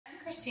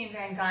Christine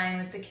Van Geyn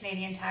with the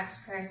Canadian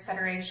Taxpayers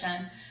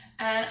Federation,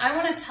 and I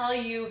want to tell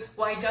you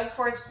why Doug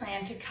Ford's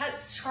plan to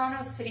cut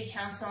Toronto City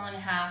Council in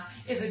half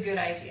is a good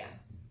idea.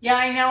 Yeah,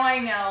 I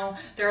know.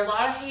 There are a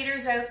lot of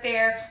haters out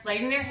there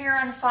lighting their hair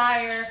on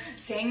fire,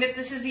 saying that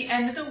this is the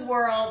end of the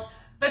world,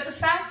 but the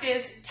fact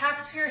is,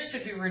 taxpayers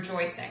should be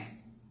rejoicing.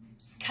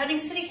 Cutting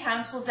City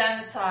Council down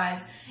to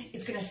size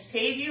is going to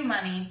save you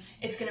money,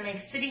 it's going to make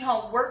City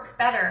Hall work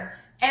better,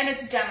 and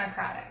it's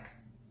democratic.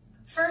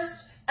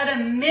 First, at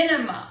a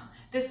minimum,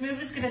 this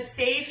move is going to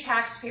save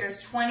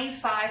taxpayers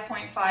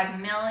 $25.5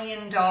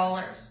 million.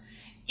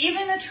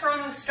 Even the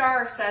Toronto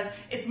Star says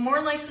it's more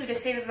likely to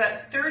save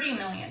about $30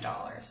 million.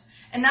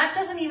 And that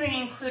doesn't even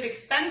include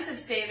expensive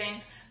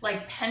savings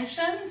like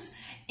pensions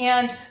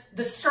and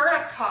the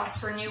startup costs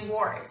for new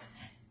wards.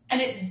 And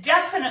it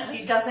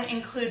definitely doesn't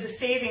include the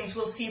savings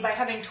we'll see by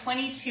having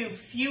 22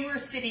 fewer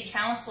city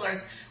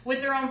councillors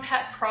with their own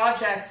pet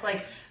projects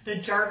like the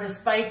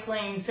Jarvis bike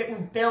lanes that were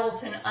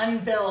built and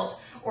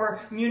unbuilt, or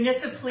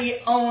municipally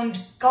owned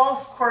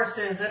golf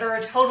courses that are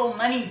a total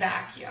money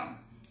vacuum.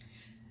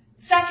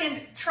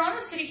 Second,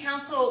 Toronto City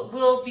Council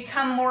will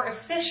become more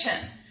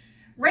efficient.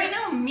 Right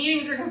now,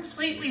 meetings are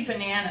completely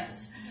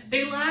bananas.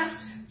 They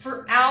last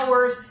for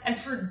hours and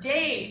for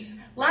days.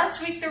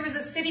 Last week, there was a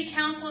City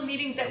Council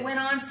meeting that went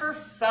on for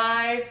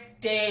 5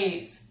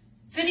 days.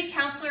 City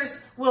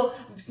councillors will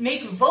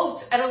make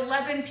votes at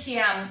 11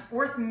 p.m.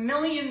 worth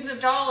millions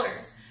of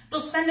dollars. They'll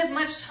spend as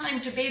much time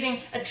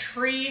debating a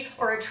tree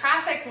or a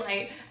traffic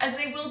light as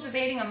they will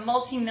debating a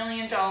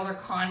multi-million-dollar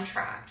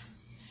contract.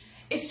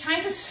 It's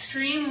time to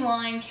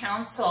streamline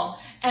council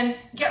and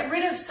get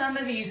rid of some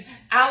of these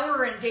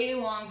hour and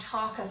day-long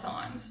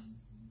talkathons.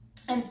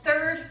 And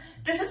third,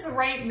 this is the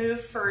right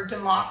move for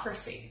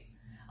democracy.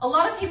 A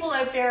lot of people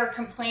out there are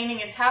complaining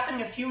it's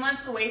happening a few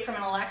months away from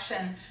an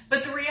election,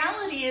 but the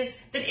reality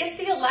is that if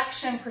the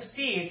election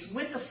proceeds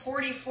with the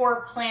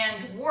 44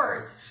 planned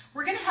wards,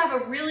 we're going to have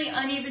a really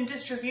uneven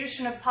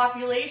distribution of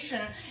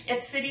population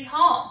at City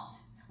Hall.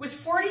 With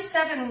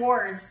 47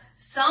 wards,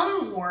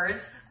 some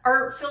wards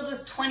are filled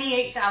with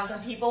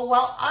 28,000 people,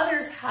 while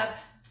others have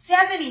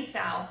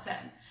 70,000.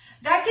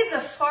 That gives a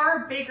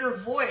far bigger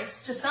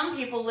voice to some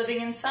people living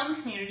in some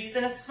communities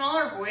and a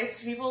smaller voice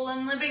to people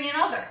living in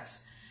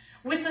others.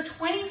 With the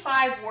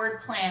 25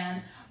 ward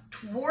plan,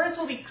 wards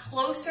will be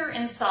closer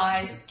in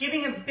size,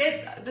 giving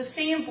the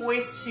same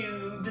voice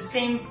to the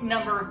same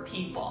number of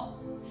people.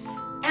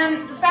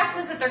 And the fact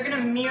is that they're going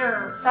to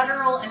mirror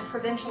federal and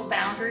provincial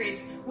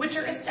boundaries, which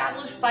are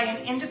established by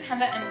an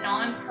independent and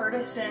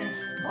nonpartisan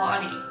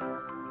body.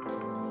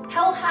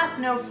 Hell hath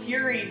no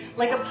fury,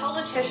 like a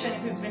politician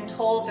who's been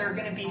told there are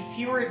going to be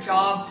fewer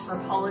jobs for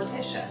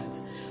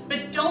politicians.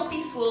 But don't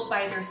be fooled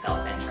by their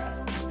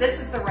self-interest.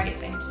 This is the right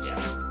thing to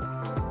do.